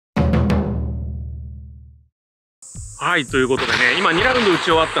はい、ということでね、今2ラウンド打ち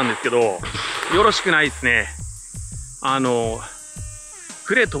終わったんですけど、よろしくないですね。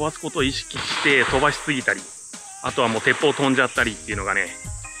クレー飛ばすことを意識して飛ばしすぎたり、あとはもう鉄砲飛んじゃったりっていうのがね、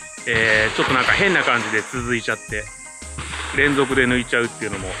ちょっとなんか変な感じで続いちゃって、連続で抜いちゃうってい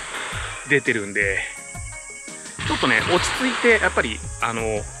うのも出てるんで、ちょっとね、落ち着いて、やっぱり、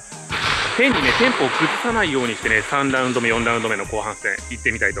変にね、テンポを崩さないようにしてね、3ラウンド目、4ラウンド目の後半戦、行っ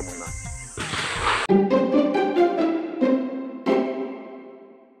てみたいと思います。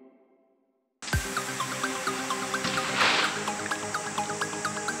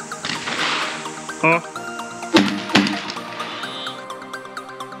ああ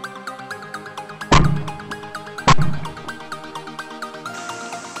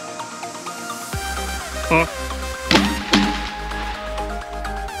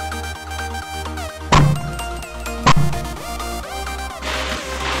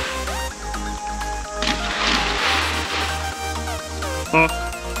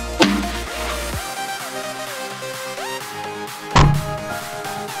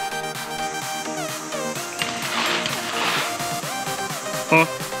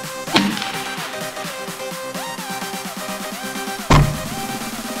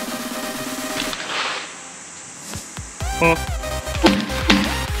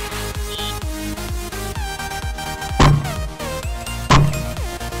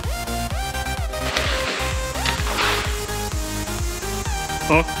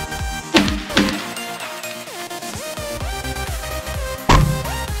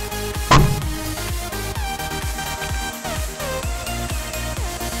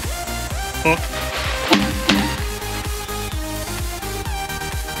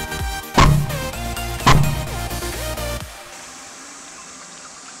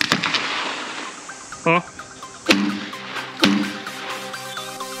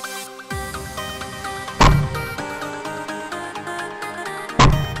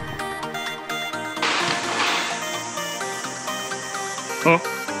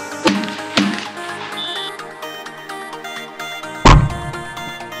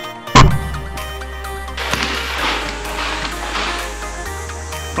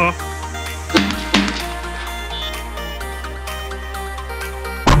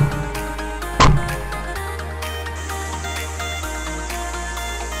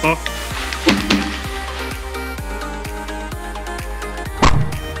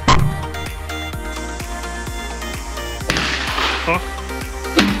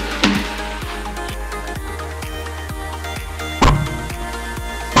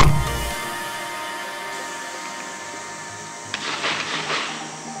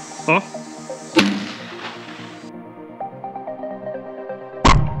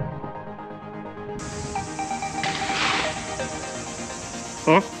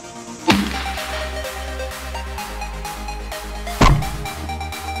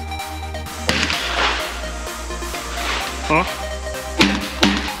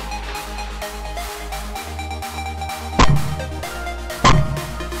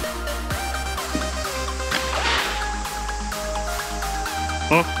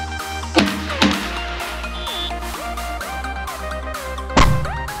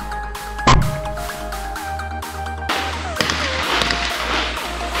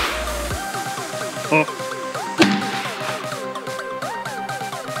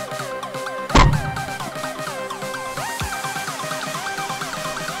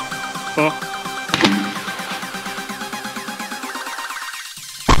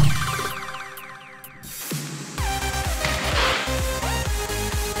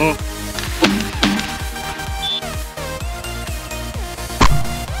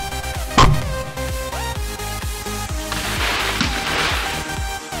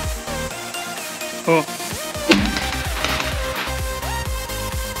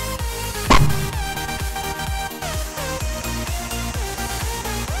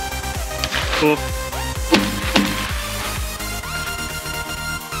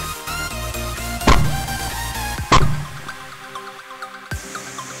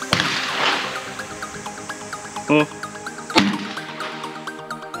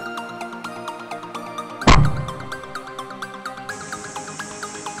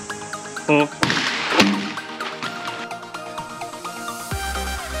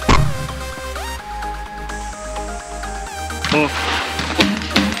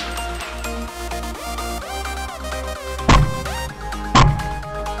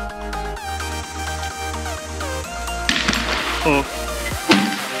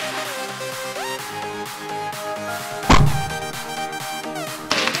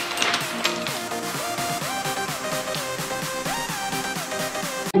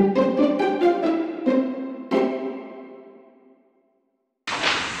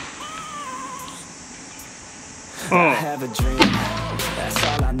have a dream, that's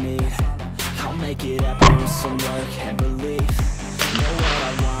all I need. I'll make it happen with some work and belief. Know what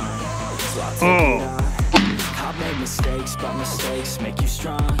I want, so I'll take it on. I've made mistakes, but mistakes make you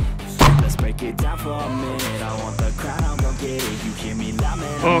strong. Let's break it down for a minute. I want the crown, I'm gon' get it. You hear me loud,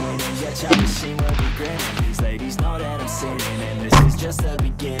 man, I'm winning. Yeah, child machine will be grinning. These ladies know that I'm sinning, and this is just the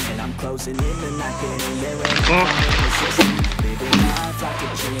beginning. I'm closing in the night, getting there ready for resistance. Living life like a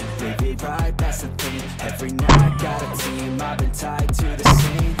dream, live it right, that's the thing. Every night, got a team, I've been tied to the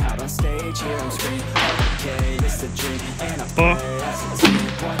scene. Out on stage, here I'm screaming. Okay, it's a dream, and I pray as a team.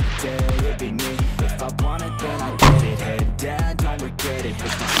 One day, it'll be me. If I want it, then I get it. Head down, don't regret it.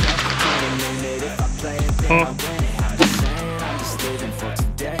 Push myself to the limit. If I play it, then I win it. I'm just saying, I'm just living for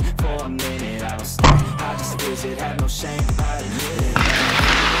today. For a minute, I don't stay. I just visit, have no shame. I admit it.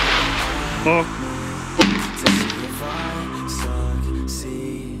 To see if I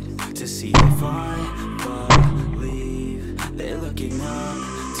succeed, to see if I believe. They're looking up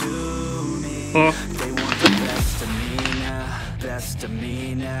to me. They want the best of me now. Best of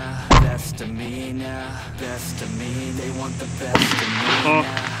me now, best of me now, best of me. They want the best of me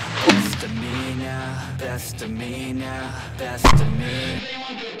now, best of me now, best of me now, best of me.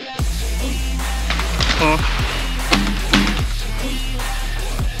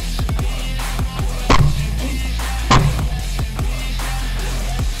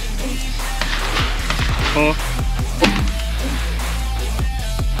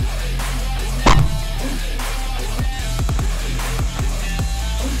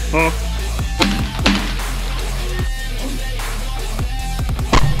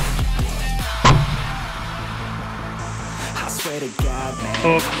 I swear to God, man,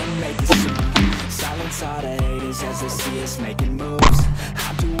 I'ma make it soon. Silence all the haters as they see us making moves.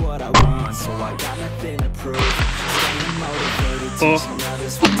 I do what I want, so I got nothing to prove. Staying motivated, teaching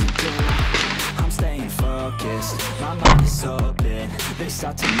others what to do. I'm staying focused, my mind is open. They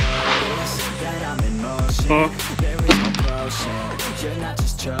start to notice that I'm in motion. There is no potion, you're not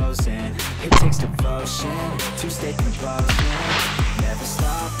just chosen. It takes devotion to stay composed. Never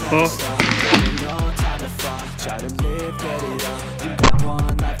stop, never stop. There's no time to fall. Try to live, get it up. You got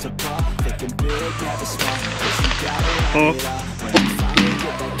one life to pop. Thinking big, never small. Cause you gotta have it all. When you finally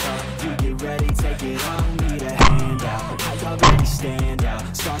get that call, you get ready, take it on. Need a hand out, I already stand out.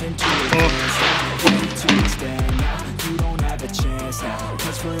 Starting to advance now, ready to extend now. You don't have a chance now,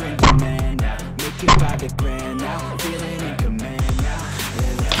 cause we're in demand now. Make it by the grand now, feeling in command now.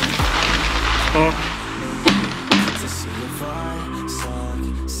 To see if I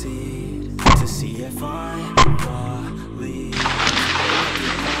succeed, to see if I believe.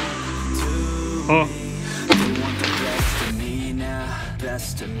 They want the best of me now,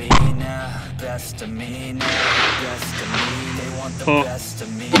 best of me now, best of me now, best of me. They want the best of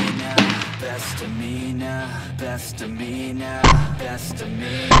me now, best of me now, best of me now, best of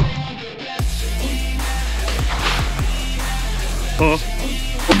me.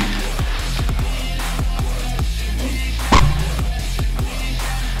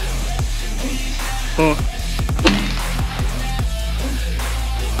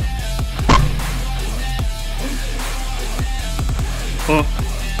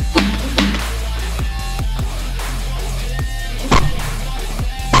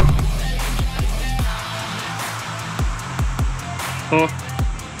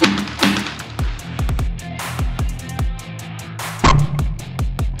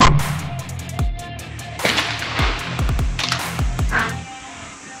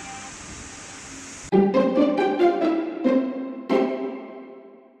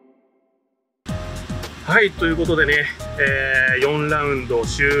はい、ということでね、4ラウンド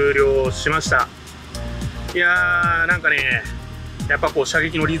終了しました。いやー、なんかね、やっぱこう射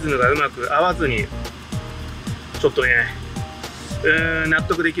撃のリズムがうまく合わずに、ちょっとね、納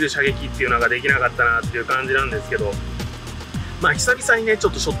得できる射撃っていうのができなかったなっていう感じなんですけど、まあ久々にね、ちょ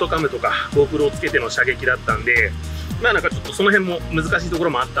っとショットカムとか GoPro をつけての射撃だったんで、まあなんかちょっとその辺も難しいとこ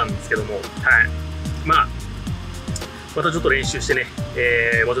ろもあったんですけども、はい、まあまたちょっと練習してね、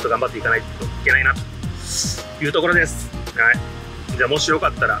もうちょっと頑張っていかないといけないなというところです。はい、じゃあもしよか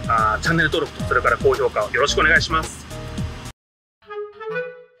ったらチャンネル登録とそれから高評価をよろしくお願いします。